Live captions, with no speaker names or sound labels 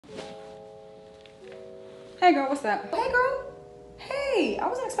Hey girl, what's up? Hey girl. Hey, I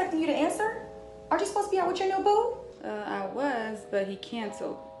wasn't expecting you to answer. Aren't you supposed to be out with your new boo? I was, but he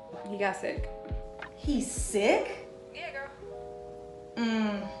canceled. He got sick. He's sick? Yeah, girl.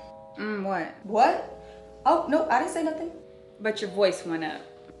 What? What? Oh, no, I didn't say nothing. But your voice went up.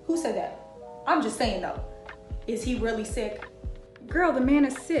 Who said that? I'm just saying though. Is he really sick? Girl, the man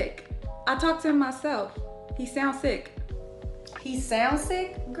is sick. I talked to him myself. He sounds sick. He sounds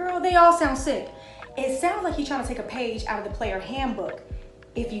sick? Girl, they all sound sick. It sounds like he's trying to take a page out of the player handbook,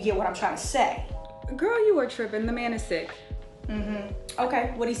 if you get what I'm trying to say. Girl, you are tripping. The man is sick.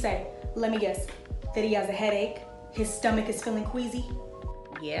 Okay, what'd he say? Let me guess. That he has a headache? His stomach is feeling queasy?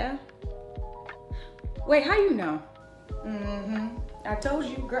 Yeah? Wait, how you know? I told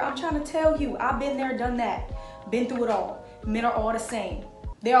you, girl, I'm trying to tell you. I've been there, done that. Been through it all. Men are all the same.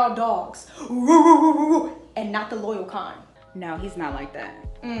 They're all dogs. And not the loyal kind. No, he's not like that.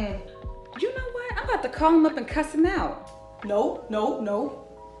 You know what? I'm about to call him up and cuss him out. No.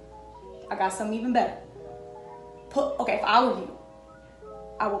 I got something even better. Okay, if I were you,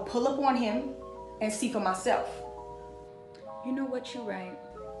 I will pull up on him and see for myself. You know what? You're right.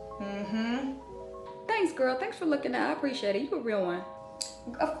 Thanks, girl. Thanks for looking out. I appreciate it. You a real one.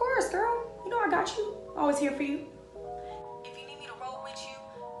 Of course, girl. You know I got you. Always here for you. If you need me to roll with you,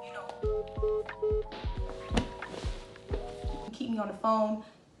 keep me on the phone.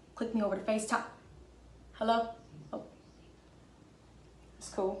 Click me over to FaceTime. Hello? Oh. It's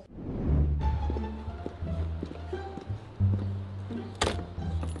cool.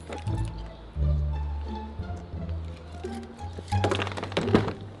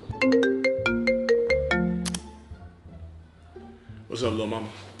 What's up, little mama?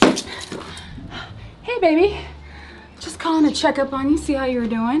 Hey, baby. Just calling to check up on you, see how you were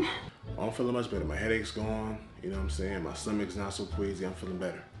doing. Oh, I'm feeling much better. My headache's gone. You know what I'm saying? My stomach's not so queasy. I'm feeling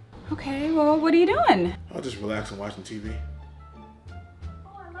better. Okay, well, what are you doing? I'll just relax and watching TV.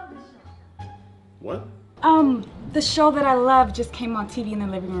 Oh, I love this show. What? The show that I love just came on TV in the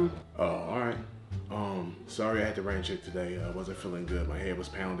living room. Oh, all right. Sorry I had to rain check today. I wasn't feeling good. My head was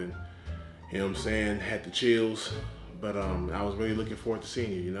pounding. You know what I'm saying? Had the chills. But I was really looking forward to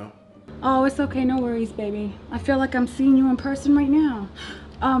seeing you, you know? Oh, it's okay. No worries, baby. I feel like I'm seeing you in person right now.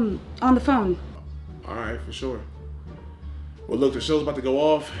 On the phone. All right, for sure. Well, look, the show's about to go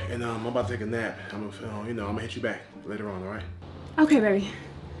off, and I'm about to take a nap. I'm gonna hit you back later on, all right? Okay, baby.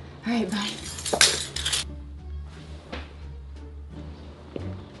 All right, bye.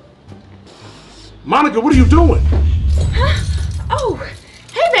 Monica, what are you doing? Huh? Oh,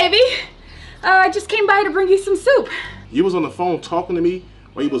 hey, baby. I just came by to bring you some soup. You was on the phone talking to me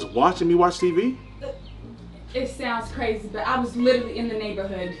while you was watching me watch TV? It sounds crazy, but I was literally in the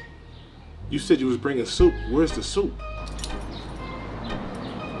neighborhood. You said you was bringing soup. Where's the soup?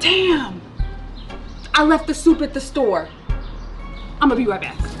 Damn! I left the soup at the store. I'm gonna be right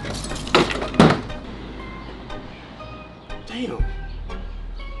back. Damn.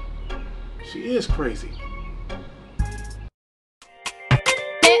 She is crazy.